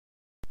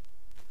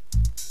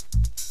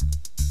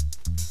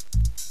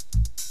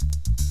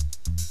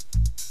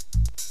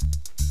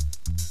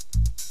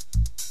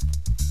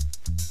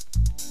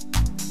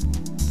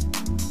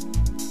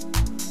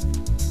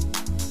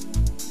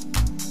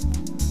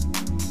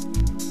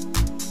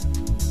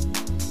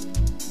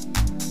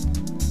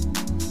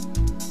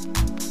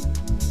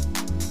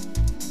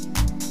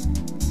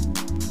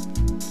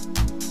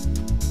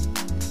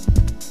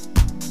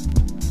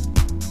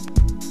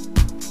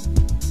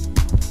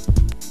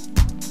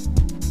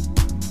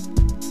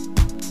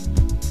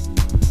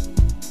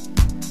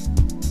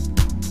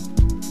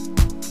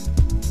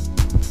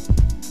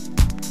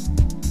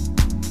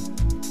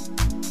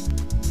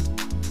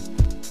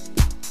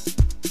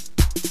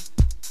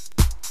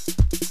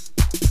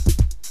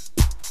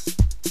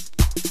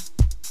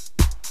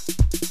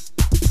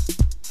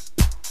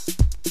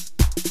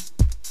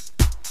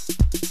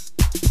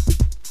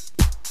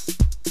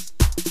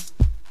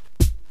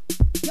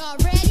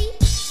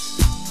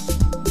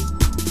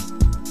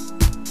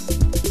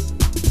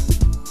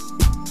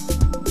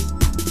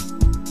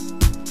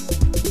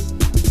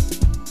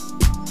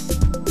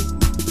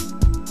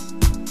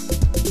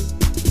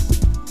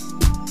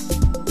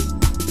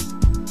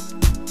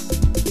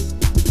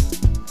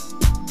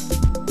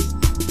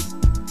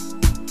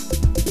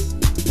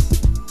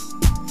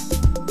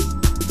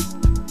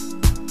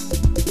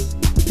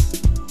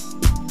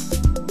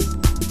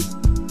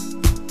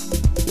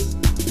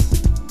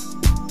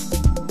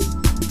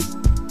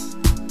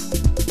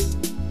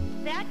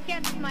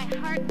gets my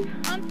heart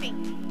pumping.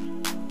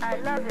 I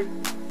love it.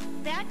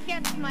 That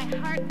gets my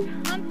heart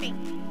pumping.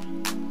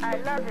 I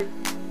love it.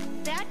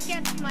 That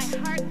gets my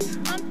heart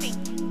pumping.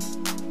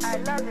 I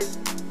love it.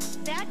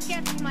 That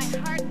gets my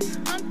heart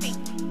pumping.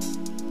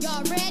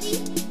 Y'all ready?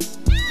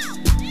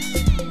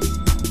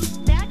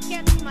 That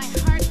gets my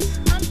heart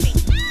pumping.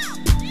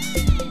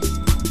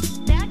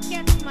 That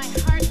gets my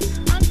heart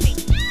pumping.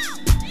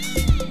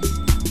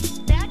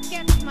 That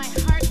gets my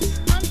heart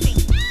pumping.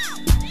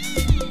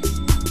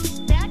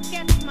 That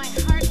gets my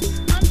heart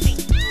pumping.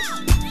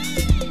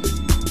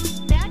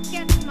 That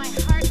gets my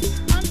heart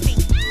pumping.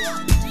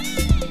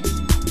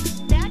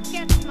 That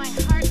gets my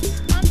heart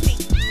pumping.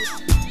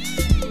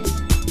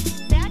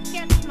 That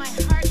gets my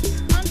heart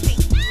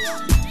pumping.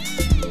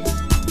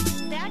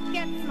 That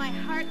gets my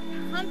heart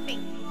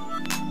pumping.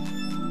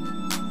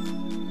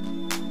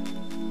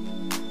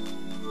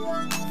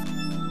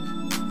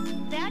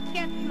 That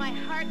gets my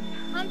heart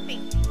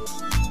pumping.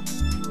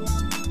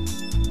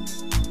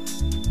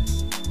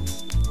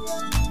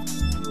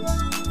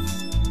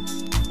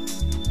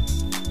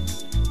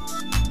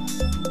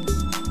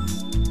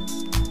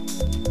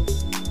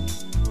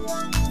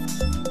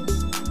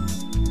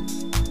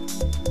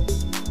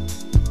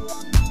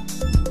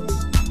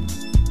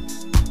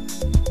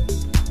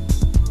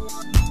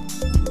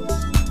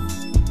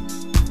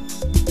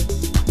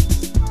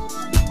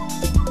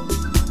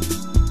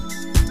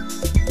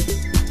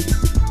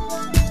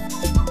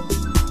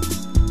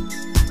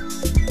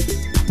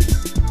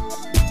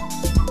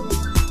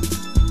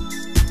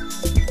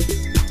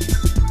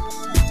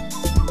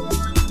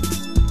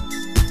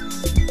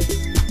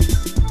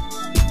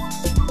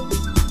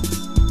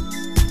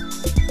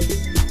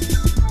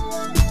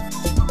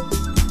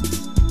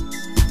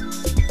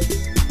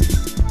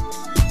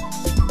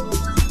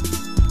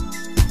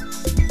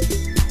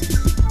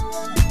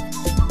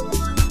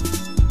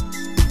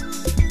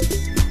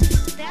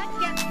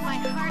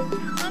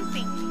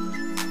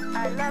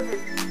 I love it.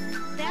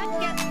 That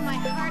gets my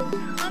heart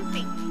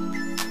pumping.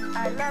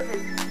 I love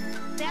it.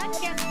 That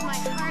gets my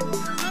heart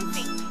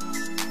pumping.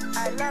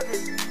 I love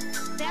it.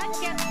 That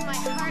gets my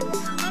heart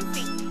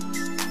pumping.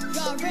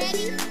 Y'all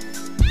ready?